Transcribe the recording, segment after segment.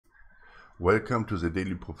Welcome to the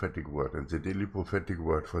Daily Prophetic Word, and the Daily Prophetic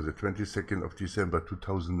Word for the 22nd of December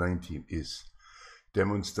 2019 is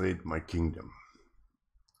Demonstrate my kingdom.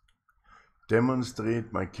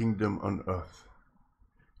 Demonstrate my kingdom on earth.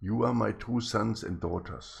 You are my true sons and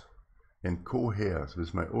daughters, and co-heirs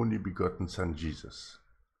with my only begotten Son Jesus.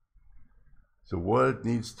 The world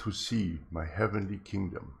needs to see my heavenly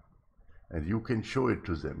kingdom, and you can show it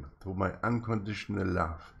to them through my unconditional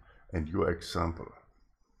love and your example.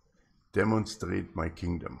 Demonstrate my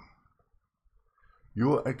kingdom.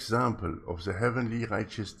 Your example of the heavenly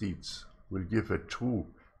righteous deeds will give a true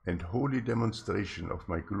and holy demonstration of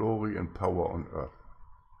my glory and power on earth.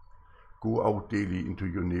 Go out daily into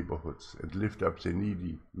your neighborhoods and lift up the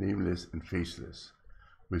needy, nameless and faceless,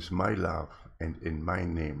 with my love and in my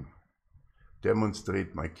name.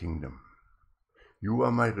 Demonstrate my kingdom. You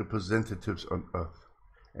are my representatives on earth,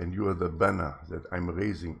 and you are the banner that I'm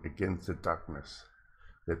raising against the darkness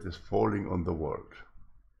that is falling on the world.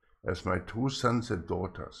 As my true sons and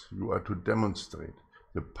daughters, you are to demonstrate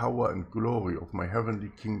the power and glory of my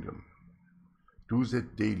heavenly kingdom. Do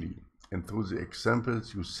that daily and through the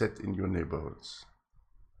examples you set in your neighborhoods.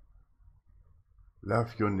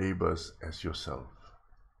 Love your neighbors as yourself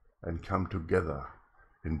and come together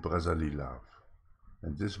in brotherly love.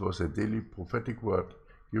 And this was a daily prophetic word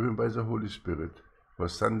given by the Holy Spirit for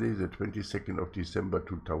Sunday, the 22nd of December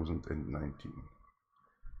 2019.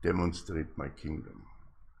 Demonstrate my kingdom.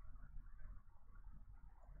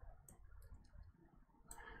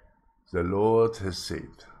 The Lord has said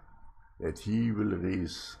that He will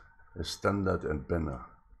raise a standard and banner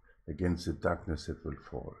against the darkness that will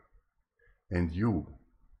fall. And you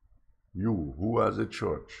who are the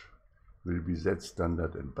church, will be that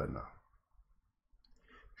standard and banner.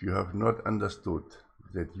 If you have not understood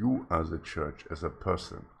that you are the church as a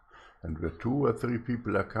person, and where 2 or 3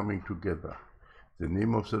 people are coming together, the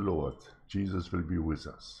name of the Lord, Jesus, will be with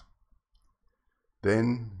us.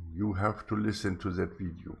 Then you have to listen to that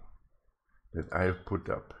video that I have put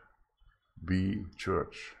up. Be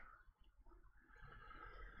church.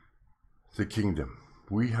 The kingdom.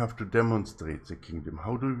 We have to demonstrate the kingdom.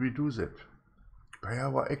 How do we do that? By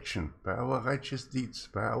our action, by our righteous deeds,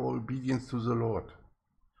 by our obedience to the Lord,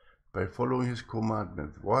 by following His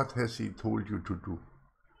commandment. What has He told you to do?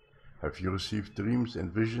 Have you received dreams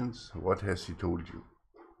and visions? What has He told you?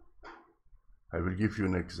 I will give you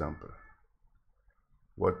an example.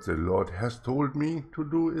 What the Lord has told me to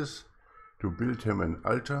do is to build Him an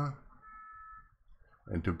altar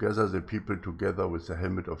and to gather the people together with the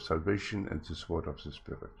helmet of salvation and the sword of the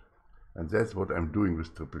Spirit. And that's what I'm doing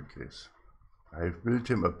with Triple Grace. I have built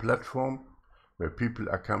Him a platform where people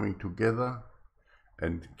are coming together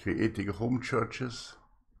and creating home churches,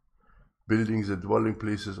 building the dwelling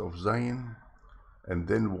places of Zion, and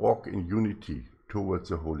then walk in unity towards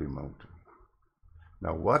the holy mountain.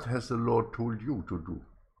 Now, what has the Lord told you to do?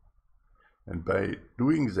 And by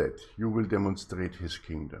doing that, you will demonstrate His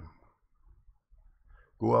kingdom.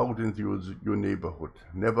 Go out into your neighborhood.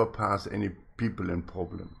 Never pass any people in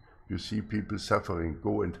problem. You see people suffering,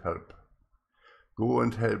 go and help. Go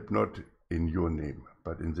and help not in your name,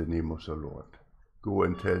 but in the name of the Lord. Go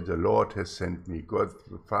and tell the Lord has sent me, God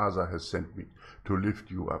the Father has sent me to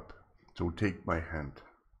lift you up. So take my hand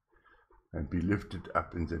and be lifted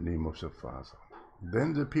up in the name of the Father.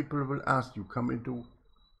 Then the people will ask you, come into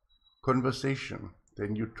conversation.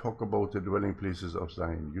 Then you talk about the dwelling places of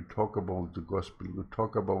Zion. You talk about the gospel. You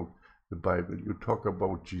talk about the Bible. You talk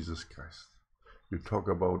about Jesus Christ. You talk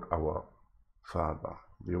about our Father,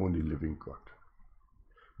 the only living God.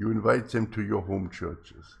 You invite them to your home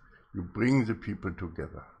churches. You bring the people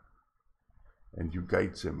together and you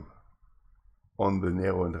guide them on the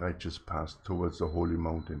narrow and righteous path towards the holy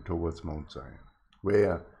mountain, towards Mount Zion,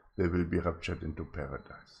 where they will be raptured into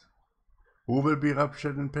paradise. Who will be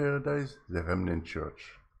raptured in paradise? The remnant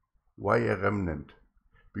church. Why a remnant?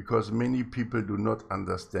 Because many people do not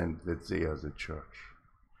understand that they are the church.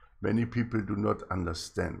 Many people do not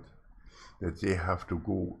understand that they have to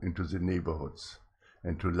go into the neighborhoods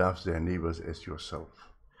and to love their neighbors as yourself.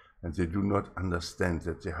 And they do not understand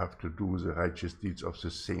that they have to do the righteous deeds of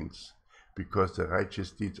the saints, because the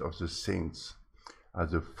righteous deeds of the saints are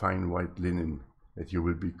the fine white linen that you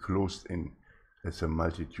will be clothed in as a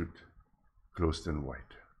multitude clothed in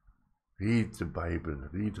white. Read the Bible,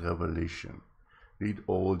 read Revelation, read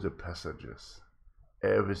all the passages.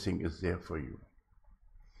 Everything is there for you.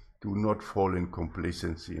 Do not fall in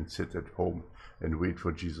complacency and sit at home and wait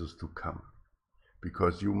for Jesus to come,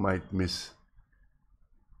 because you might miss.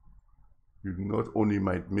 You not only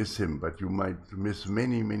might miss Him, but you might miss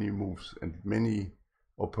many, many moves and many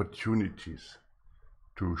opportunities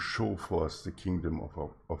to show forth the kingdom of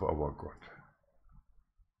our God.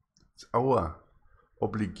 It's our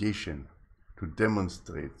obligation to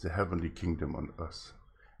demonstrate the heavenly kingdom on earth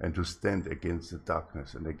and to stand against the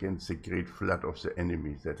darkness and against the great flood of the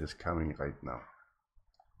enemy that is coming right now.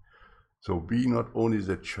 So be not only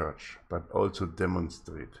the church, but also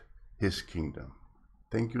demonstrate his kingdom.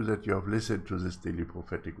 Thank you that you have listened to this daily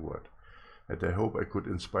prophetic word, and I hope I could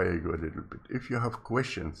inspire you a little bit. If you have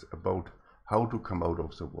questions about how to come out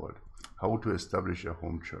of the world, how to establish a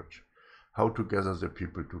home church, how to gather the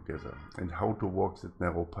people together, and how to walk that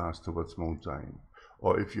narrow path towards Mount Zion,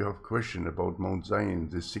 or if you have questions about Mount Zion,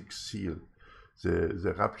 the sixth seal,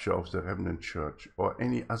 the rapture of the remnant church, or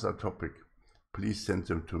any other topic, please send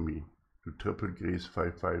them to me to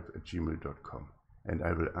triplegrace55@gmail.com, and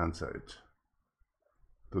I will answer it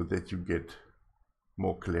so that you get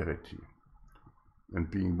more clarity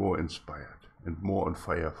and being more inspired and more on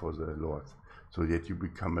fire for the Lord, so that you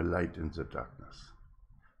become a light in the darkness.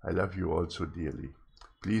 I love you all so dearly.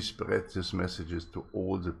 Please spread these messages to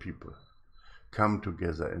all the people. Come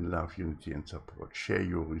together in love, unity, and support. Share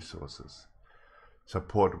your resources.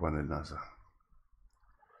 Support one another.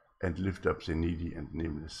 And lift up the needy and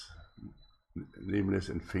nameless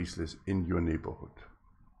and faithless in your neighborhood.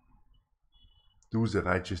 Do the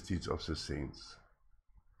righteous deeds of the saints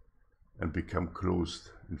and become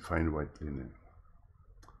clothed in fine white linen.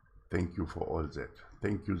 Thank you for all that.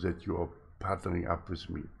 Thank you that you are partnering up with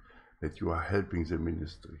me, that you are helping the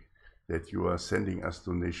ministry, that you are sending us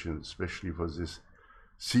donations, especially for this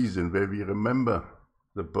season where we remember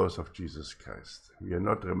the birth of Jesus Christ. We are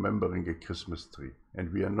not remembering a Christmas tree,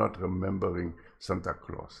 and we are not remembering Santa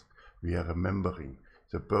Claus. We are remembering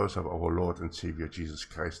the birth of our Lord and Savior Jesus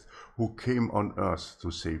Christ, who came on earth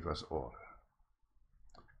to save us all.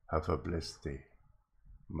 Have a blessed day.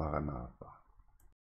 Maranatha.